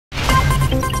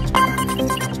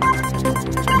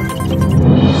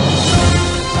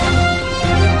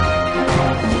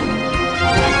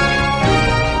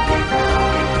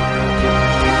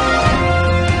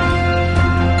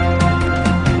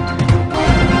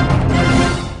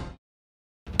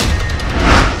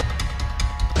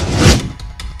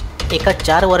एका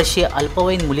 4 वर्षीय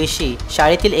अल्पवयीन मुलीशी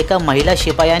शाळेतील एका महिला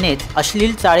शिपायानेच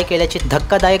अश्लील चाळे केल्याची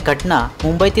धक्कादायक घटना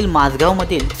मुंबईतील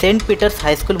माझगावमधील सेंट पीटर्स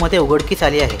हायस्कूलमध्ये उघडकीस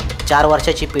आली आहे। 4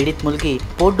 वर्षाची पीडित मुलगी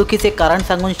पोटदुखीचे कारण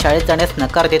सांगून शाळेत जाण्यास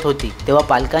नकार देत होती, तेव्हा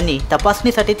पालकांनी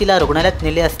तपासणीसाठी तिला रुग्णालयात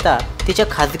नेले असता तिच्या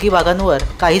खासगी भागांवर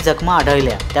काही जखमा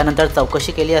आढळल्या। त्यानंतर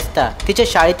चौकशी केली असता तिच्या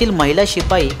शाळेतील महिला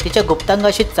शिपाई तिच्या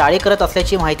गुप्तांगाशी चाळे करत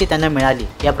असल्याची माहिती त्यांना मिळाली।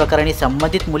 या प्रकरणी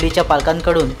संबंधित मुलीच्या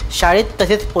पालकांकडून शाळेत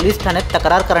तसेच पोलीस ठाण्यात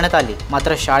तक्रार करण्यात आली,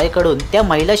 मात्र शाळेकडून त्या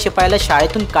महिला शिपायाला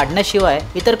शाळेतून काढण्याशिवाय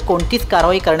इतर कोणतीच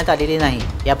कारवाई करण्यात आलेली नाही।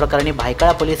 या प्रकरणी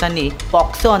भायखळा पोलिसांनी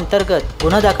पॉक्सो अंतर्गत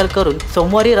गुन्हा दाखल करून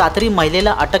सोमवारी रात्री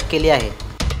महिलेला अटक केली आहे।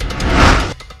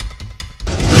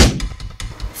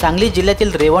 सांगली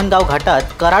जिल्ह्यातील रेवणगाव घाटात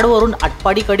कराडवरून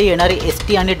आटपाडीकडे येणारी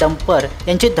एसटी आणि डंपर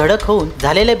यांची धडक होऊन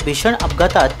झालेल्या भीषण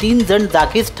अपघातात 3 जण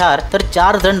जागीच ठार तर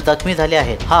 4 जण जखमी झाले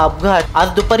आहेत। हा अपघात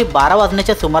आज दुपारी 12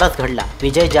 वाजण्याच्या सुमारास घडला।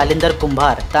 विजय जालिंदर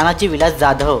कुंभार, तानाजी विलास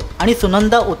जाधव आणि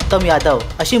सुनंदा उत्तम यादव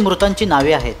अशी मृतांची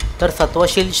नावे आहेत, तर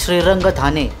सत्वशील श्रीरंग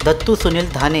धाने, दत्तू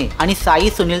सुनील धाने आणि साई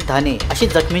सुनील धाने अशी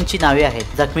जखमींची नावे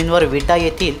आहेत। जखमींवर विटा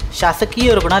येथील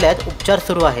शासकीय रुग्णालयात उपचार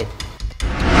सुरू आहेत।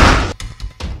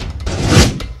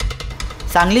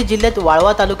 सांगली जिल्ह्यात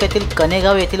वाळवा तालुक्यातील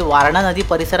कनेगाव येथील वारणा नदी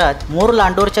परिसरात मोर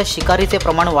लांडोरच्या शिकारीचे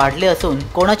प्रमाण वाढले असून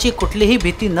कोणाची कुठलीही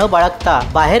भीती न बाळगता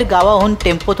बाहेर गावाहून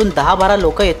टेम्पोतून 10-12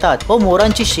 लोक येतात व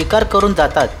मोरांची शिकार करून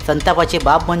जातात। संतापाची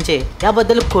बाब म्हणजे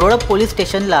याबद्दल कुरळप पोलीस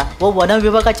स्टेशनला व वन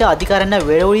विभागाच्या अधिकाऱ्यांना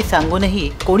वेळोवेळी सांगूनही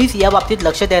कोणीच या बाबतीत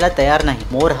लक्ष द्यायला तयार नाही।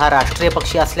 मोर हा राष्ट्रीय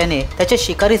पक्षी असल्याने त्याच्या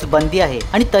शिकारीस बंदी आहे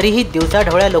आणि तरीही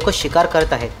दिवसाढवळ्या लोक शिकार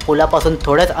करत आहेत। पुलापासून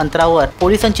थोड्याच अंतरावर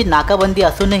पोलिसांची नाकाबंदी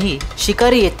असूनही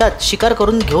शिकारी येतात, शिकार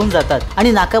करून घेऊन जातात आणि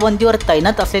नाकाबंदीवर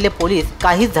तैनात असलेले पोलीस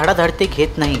काही धडाधडती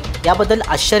घेत नाही। याबद्दल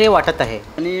आश्चर्य वाटत आहे।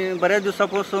 आणि बऱ्याच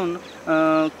दिवसापासून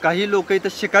काही लोक इथं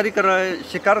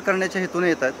शिकार करण्याच्या हेतूने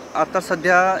येतात। आता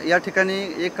सध्या या ठिकाणी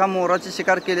एका मोराची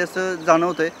शिकार केल्याचं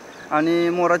जाणवतंय आणि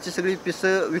मोराची सगळी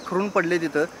पिसं विखरून पडली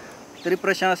तिथं। तरी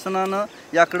प्रशासनानं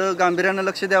याकडं गांभीर्यानं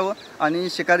लक्ष द्यावं आणि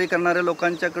शिकारी करणाऱ्या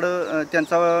लोकांच्याकडं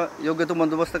त्यांचा योग्य तो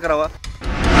बंदोबस्त करावा।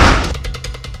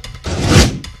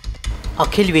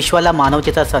 अखिल विश्वाला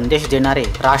मानवतेचा संदेश देणारे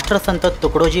राष्ट्रसंत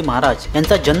तुकडोजी महाराज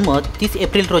यांचा जन्म 30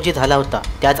 एप्रिल रोजी झाला होता।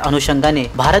 त्याच अनुषंगाने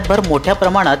भारतभर मोठ्या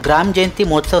प्रमाणात ग्राम जयंती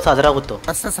महोत्सव साजरा होतो।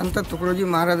 असं संत तुकडोजी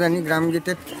महाराजांनी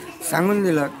ग्रामगीतेत सांगून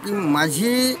दिलं की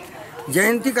माझी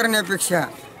जयंती करण्यापेक्षा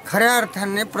खऱ्या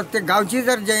अर्थाने प्रत्येक गावची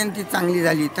जर जयंती चांगली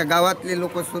झाली तर गावातले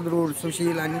लोक सुदृढ,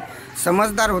 सुशील आणि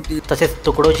समजदार होतील। तसेच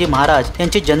तुकडोजी महाराज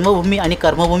यांची जन्मभूमी आणि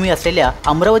कर्मभूमी असलेल्या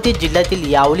अमरावती जिल्ह्यातील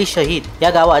यावली शहीद या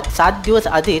गावात 7 दिवस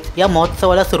आधीच या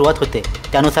महोत्सवाला सुरुवात होते।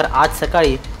 त्यानुसार आज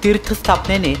सकाळी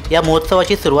तीर्थस्थापनेने या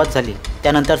महोत्सवाची सुरुवात झाली।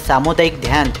 त्यानंतर सामुदायिक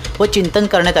ध्यान व चिंतन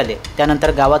करण्यात आले।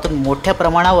 त्यानंतर गावातून मोठ्या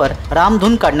प्रमाणावर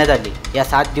रामधून काढण्यात आली। या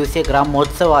 7 दिवसीय ग्राम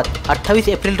महोत्सवात 28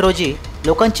 एप्रिल रोजी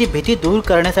लोकांची भीती दूर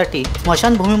करण्यासाठी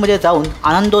स्मशानभूमीमध्ये जाऊन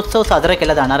आनंदोत्सव साजरा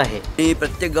केला जाणार आहे।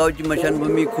 प्रत्येक गावची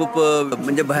स्मशानभूमी खूप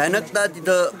म्हणजे भयानकता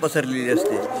तिथं पसरलेली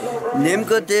असते।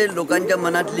 नेमकं ते लोकांच्या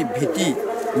मनातली भीती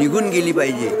निघून गेली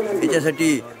पाहिजे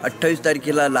याच्यासाठी 28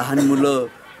 तारखेला लहान मुलं,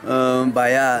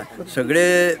 बाया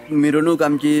सगळे मिरवणूक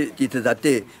आमची तिथं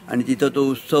जाते आणि तिथं तो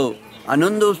उत्सव,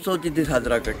 आनंद उत्सव तिथे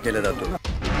साजरा केला जातो।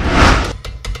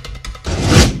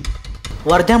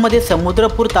 वर्ध्यामध्ये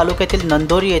समुद्रपूर तालुक्यातील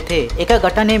नंदोरी येथे एका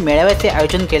गटाने मेळाव्याचे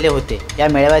आयोजन केले होते। या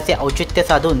मेळाव्याचे औचित्य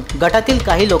साधून गटातील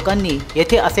काही लोकांनी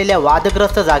येथे असलेल्या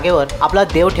वादग्रस्त जागेवर आपला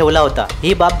देव ठेवला होता।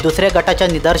 ही बाब दुसऱ्या गटाच्या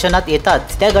निदर्शनात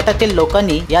येताच त्या गटातील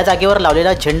लोकांनी या जागेवर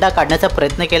लावलेला झेंडा काढण्याचा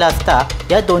प्रयत्न केला असता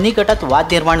या दोन्ही गटात वाद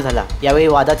निर्माण झाला। यावेळी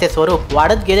वादाचे स्वरूप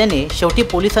वाढत गेल्याने शेवटी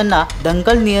पोलिसांना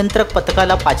दंगल नियंत्रक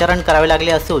पथकाला पाचारण करावे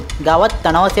लागले असून गावात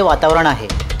तणावाचे वातावरण आहे।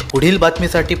 पुढील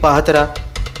बातमीसाठी पाहत राहा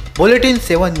बुलेटिन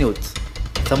 7 न्यूज।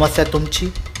 समस्या तुमची,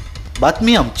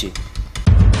 बातमी आमची।